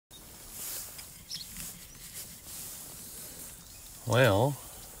Well,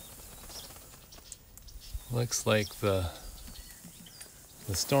 looks like the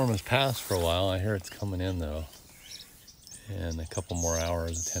storm has passed for a while. I hear it's coming in though. In a couple more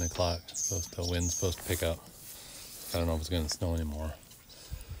hours at 10 o'clock, the wind's supposed to pick up. I don't know if it's going to snow anymore.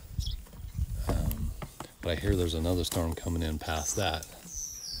 But I hear there's another storm coming in past that.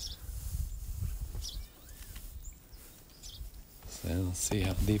 So let's see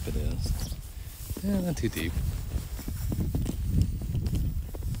how deep it is. Yeah, not too deep.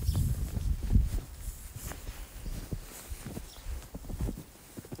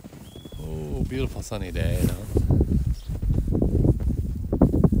 Oh, beautiful sunny day, you know.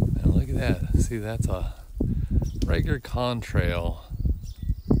 And look at that. See, that's a regular contrail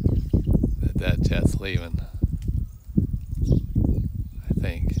that jet's leaving. I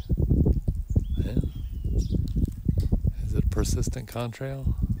think. Yeah. Is it a persistent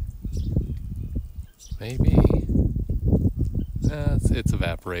contrail? Maybe. It's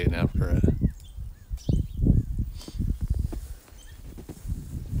evaporating after it.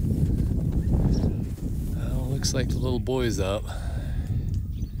 Well, looks like the little boy's up.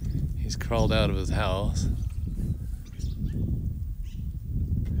 He's crawled out of his house,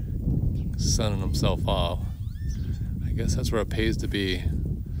 sunning himself off. I guess that's where it pays to be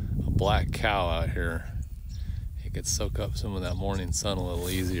a black cow out here. He could soak up some of that morning sun a little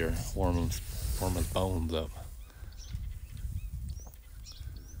easier, warm his bones up.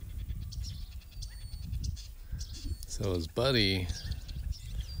 So his buddy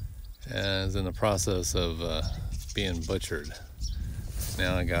is in the process of being butchered.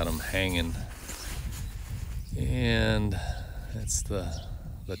 Now I got him hanging, and it's the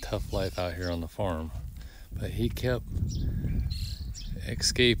tough life out here on the farm. But he kept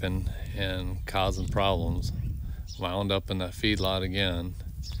escaping and causing problems. Wound up in that feedlot again.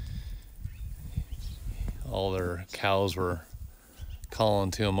 All their cows were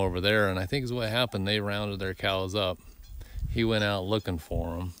calling to him over there, and I think is what happened. They rounded their cows up. He went out looking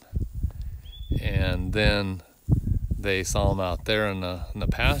for them, and then they saw him out there in the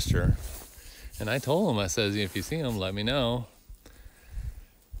pasture. And I told him, I said, if you see him, let me know.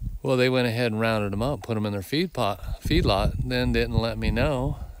 Well, they went ahead and rounded them up, put them in their feedlot, then didn't let me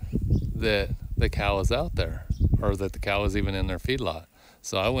know that the cow was out there, or that the cow was even in their feedlot.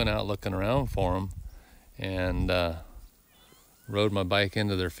 So I went out looking around for him, and rode my bike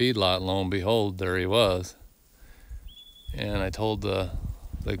into their feedlot, and lo and behold, there he was. And I told the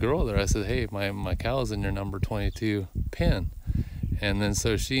girl there, I said, hey, my cow's in your number 22 pen. And then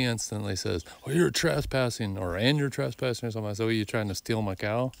so she instantly says, well, you're trespassing, and you're trespassing or something. I said, well, you trying to steal my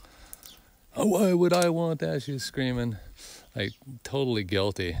cow? Oh, why would I want that? She was screaming, like totally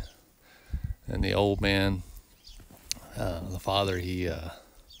guilty. And the old man, the father, well,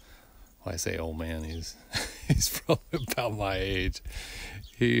 I say old man, he's probably about my age.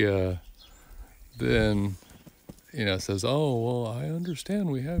 He then, says, oh, well, I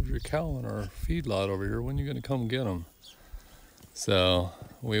understand we have your cow in our feedlot over here. When are you going to come get him? So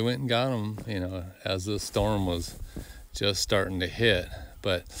we went and got him, as the storm was just starting to hit.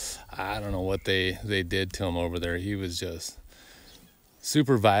 But I don't know what they did to him over there. He was just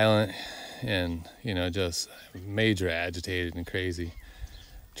super violent and, just major agitated and crazy.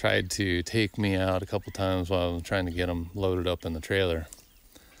 Tried to take me out a couple times while I was trying to get him loaded up in the trailer.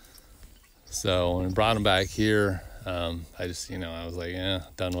 So when we brought him back here, I just, I was like,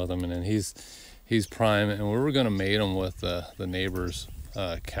 done with him. And then he's prime, and we were going to mate him with the neighbor's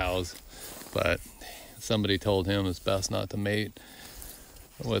cows, but somebody told him it's best not to mate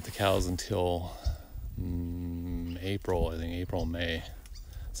with the cows until April, I think April, May.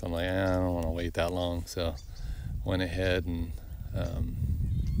 So I'm like, I don't want to wait that long. So went ahead and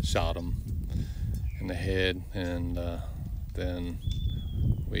shot him in the head, and then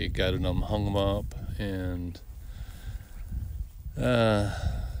we gutted him, hung him up, and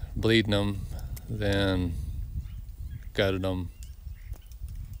bleeding him, then gutted them,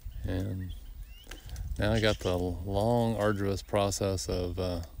 and now I got the long, arduous process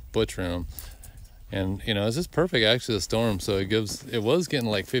of butchering them. And it's just perfect, actually, the storm. So it was getting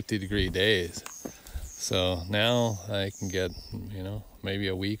like 50-degree days. So now I can get maybe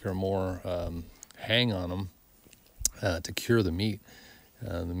a week or more hang on them to cure the meat.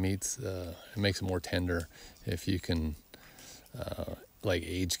 The meat's it makes it more tender if you can like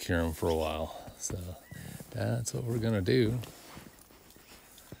age cure them for a while. So that's what we're gonna do.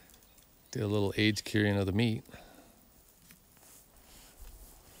 Do a little age curing of the meat.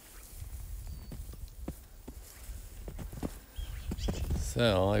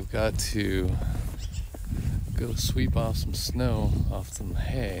 So I've got to go sweep off some snow off some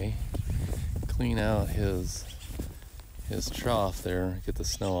hay, clean out his his trough there, get the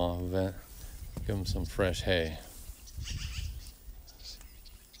snow off of it, give him some fresh hay.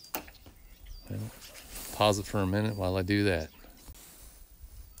 Well, pause it for a minute while I do that.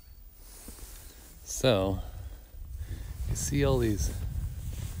 So, you see all these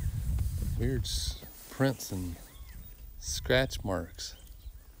weird prints and scratch marks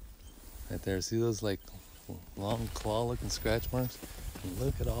right there. See those like long claw looking scratch marks? And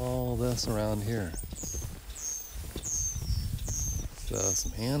look at all this around here. So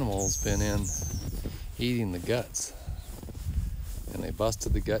some animals been in eating the guts, and they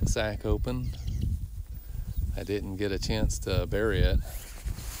busted the gut sack open. I didn't get a chance to bury it.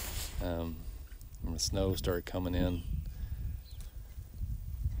 And the snow started coming in.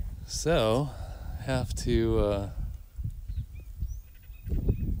 So, have to,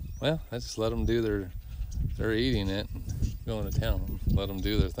 well, I just let them do they're eating it and going to town. Let them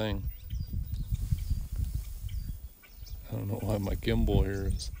do their thing. I don't know why my gimbal here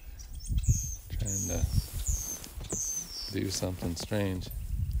is trying to do something strange.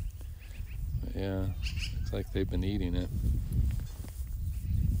 But yeah, looks like they've been eating it.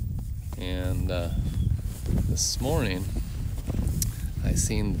 And this morning, I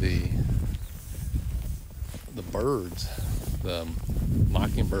seen the birds, the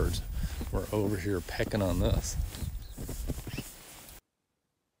mockingbirds, were over here pecking on this.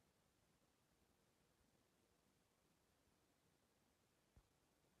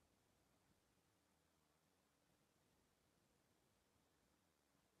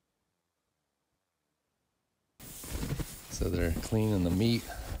 So they're cleaning the meat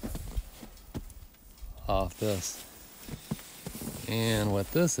off this. And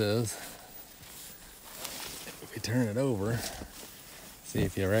what this is, if we turn it over, see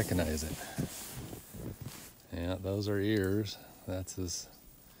if you recognize it. Yeah, those are ears. That's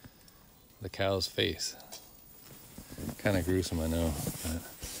the cow's face. Kind of gruesome, I know, but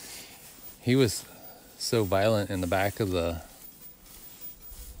he was so violent in the back of the,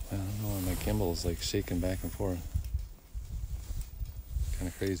 I don't know why my gimbal is like shaking back and forth.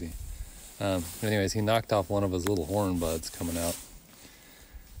 Kind of crazy. Anyways, he knocked off one of his little horn buds coming out,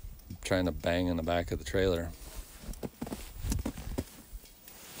 trying to bang in the back of the trailer.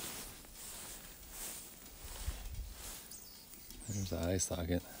 There's the eye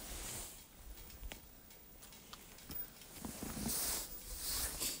socket.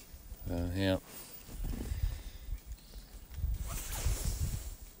 Yeah.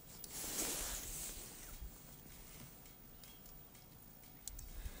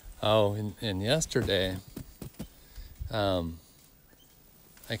 Oh, and yesterday, I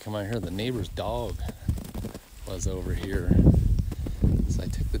come out here, the neighbor's dog was over here. So I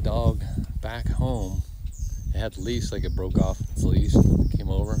took the dog back home. It had the leash, like it broke off its leash, came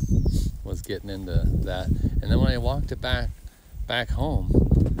over, was getting into that. And then when I walked it back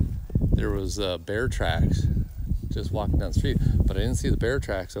home, there was bear tracks just walking down the street, but I didn't see the bear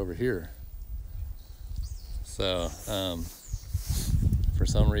tracks over here. So, for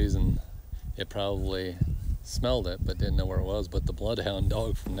some reason, it probably smelled it, but didn't know where it was, but the bloodhound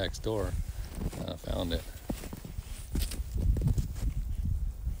dog from next door found it.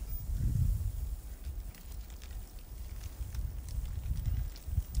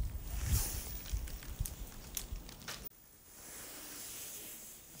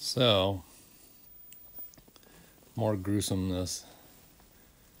 So, more gruesomeness.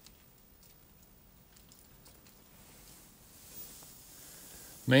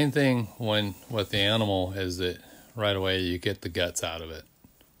 Main thing with the animal is that right away you get the guts out of it.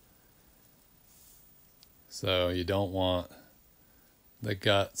 So you don't want the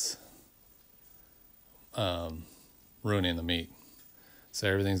guts ruining the meat. So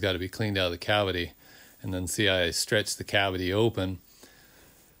everything's got to be cleaned out of the cavity. And then see, I stretch the cavity open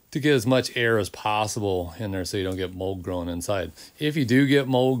to get as much air as possible in there so you don't get mold growing inside. If you do get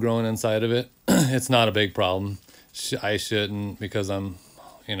mold growing inside of it, it's not a big problem. I shouldn't, because I'm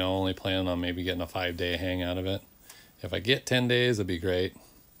only planning on maybe getting a 5-day hang out of it. If I get 10 days, it'd be great.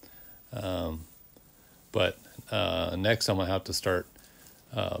 But next I'm gonna have to start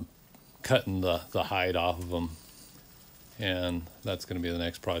cutting the hide off of them. And that's gonna be the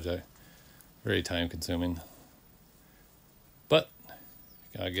next project. Very time consuming. But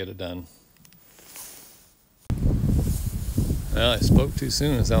gotta get it done. Well, I spoke too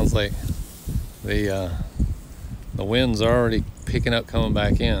soon. It sounds like the winds are already picking up, coming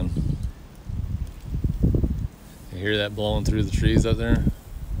back in. You hear that blowing through the trees up there?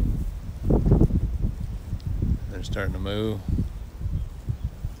 They're starting to move.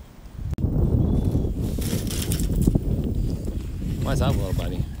 Why's that little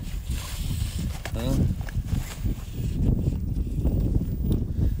buddy? Huh?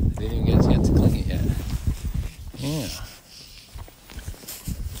 Yeah.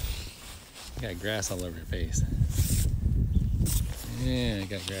 You got grass all over your face. Yeah, you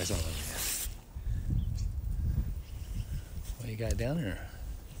got grass all over you. What you got down there?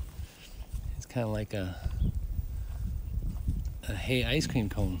 It's kind of like a hay ice cream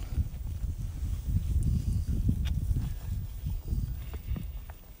cone.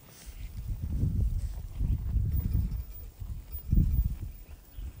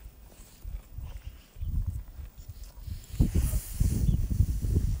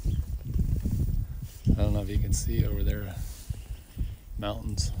 I don't know if you can see over there,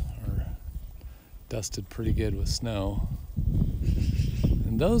 mountains are dusted pretty good with snow.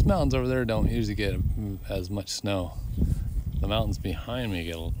 And those mountains over there don't usually get as much snow. The mountains behind me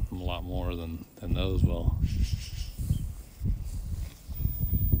get a lot more than those will.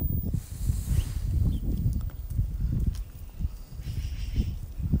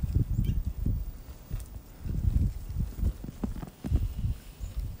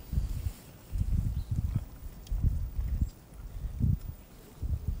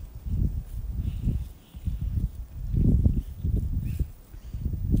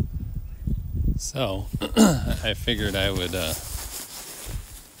 So, I figured I would,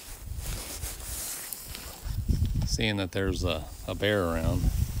 seeing that there's a bear around,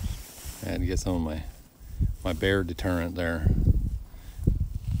 I had to get some of my bear deterrent there.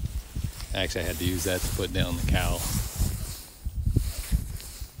 Actually, I had to use that to put down the cow.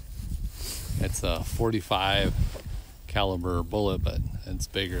 It's a .45 caliber bullet, but it's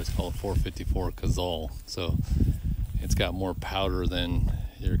bigger. It's called 454 Cazal. So it's got more powder than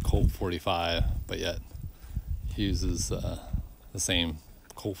your Colt 45, but yet uses the same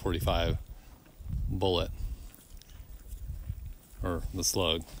Colt 45 bullet, or the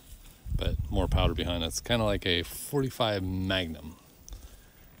slug, but more powder behind it. It's kind of like a .45 Magnum.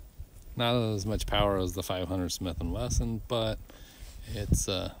 Not as much power as the 500 Smith & Wesson, but it's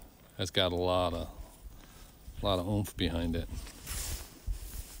got a lot of oomph behind it.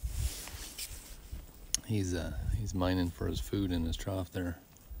 He's mining for his food in his trough there.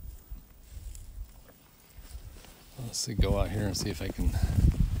 Let's see, go out here and see if I can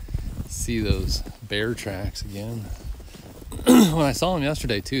see those bear tracks again. When I saw them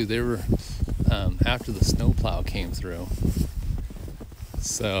yesterday too, they were after the snowplow came through,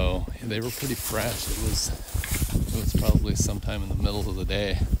 so they were pretty fresh. It was probably sometime in the middle of the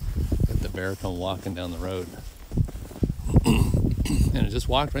day that the bear come walking down the road, and it just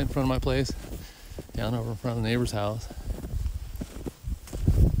walked right in front of my place, down over in front of the neighbor's house.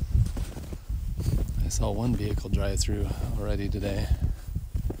 I saw one vehicle drive through already today,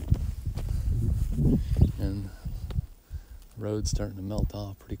 and the road's starting to melt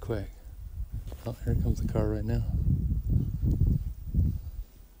off pretty quick. Oh, here comes the car right now.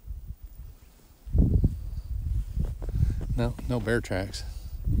 No bear tracks.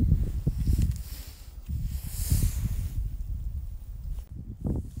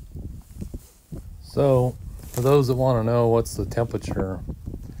 So, for those that want to know what's the temperature,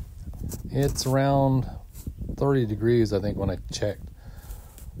 it's around 30 degrees, I think, when I checked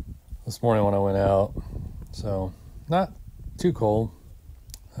this morning when I went out. So, not too cold,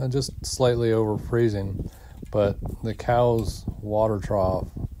 just slightly over freezing. But the cow's water trough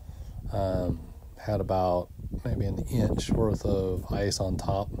had about maybe an inch worth of ice on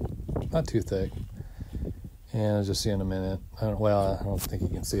top, not too thick. And I'll just see in a minute. I don't think you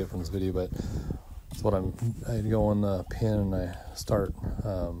can see it from this video, but that's what I go in the pen and I start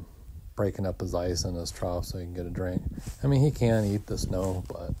breaking up his ice in his trough so he can get a drink. I mean, he can eat the snow,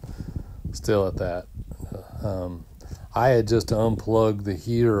 but still at that. I had just unplugged the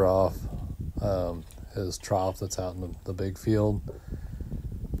heater off his trough that's out in the big field.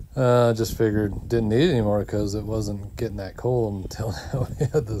 Just figured didn't need it anymore because it wasn't getting that cold until we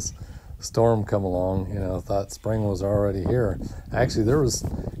had this storm come along. Thought spring was already here. Actually, there was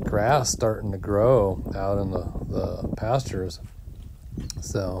grass starting to grow out in the pastures,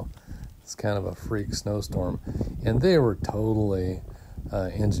 so it's kind of a freak snowstorm. And they were totally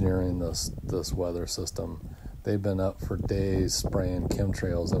engineering this weather system. They've been up for days spraying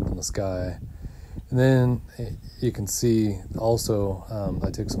chemtrails up in the sky. And then you can see also, I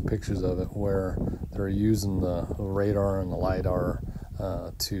took some pictures of it where they're using the radar and the LiDAR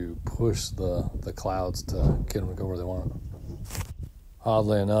to push the clouds to get them to go where they want.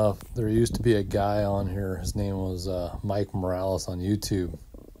 Oddly enough, there used to be a guy on here, his name was Mike Morales on YouTube,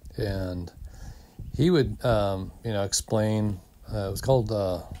 and he would explain, it was called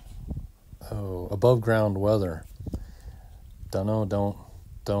Above Ground Weather.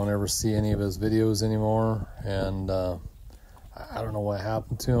 Don't ever see any of his videos anymore, and I don't know what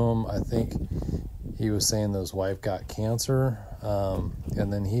happened to him. I think he was saying that his wife got cancer,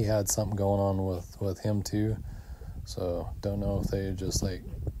 and then he had something going on with him too. So don't know if they just like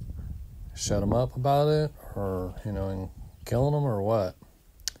shut him up about it, or and killing him or what.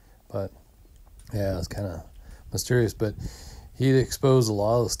 But yeah, it's kind of mysterious. But he exposed a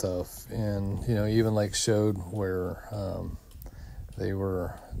lot of stuff, and even like showed where they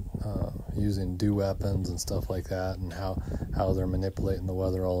were using DEW weapons and stuff like that, and how they're manipulating the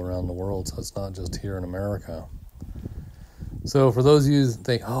weather all around the world. So it's not just here in America. So for those of you that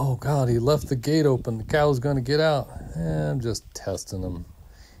think, oh God, he left the gate open, the cow's going to get out. I'm just testing him.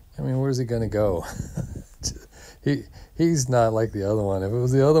 I mean, where's he going to go? He's not like the other one. If it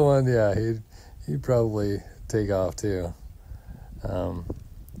was the other one, yeah, he'd probably take off too.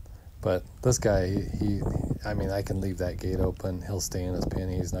 But this guy, I can leave that gate open. He'll stay in his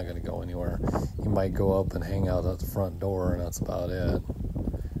pen. He's not going to go anywhere. He might go up and hang out at the front door, and that's about it.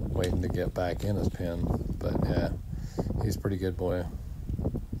 Waiting to get back in his pen. But yeah, he's a pretty good boy.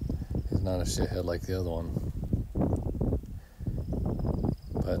 He's not a shithead like the other one.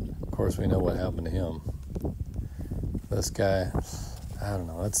 But of course, we know what happened to him. This guy, I don't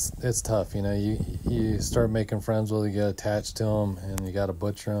know. It's tough, You start making friends with, you get attached to them, and you got to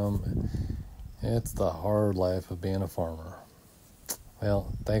butcher them. It's the hard life of being a farmer.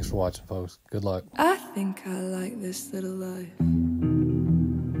 Well, thanks for watching, folks. Good luck. I think I like this little life.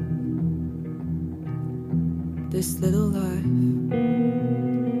 This little life.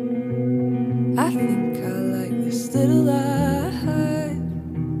 I think I like this little life.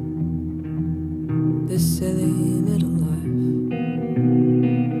 This silly little life.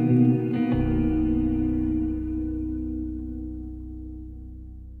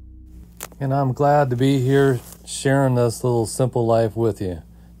 And I'm glad to be here sharing this little simple life with you.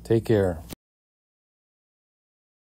 Take care.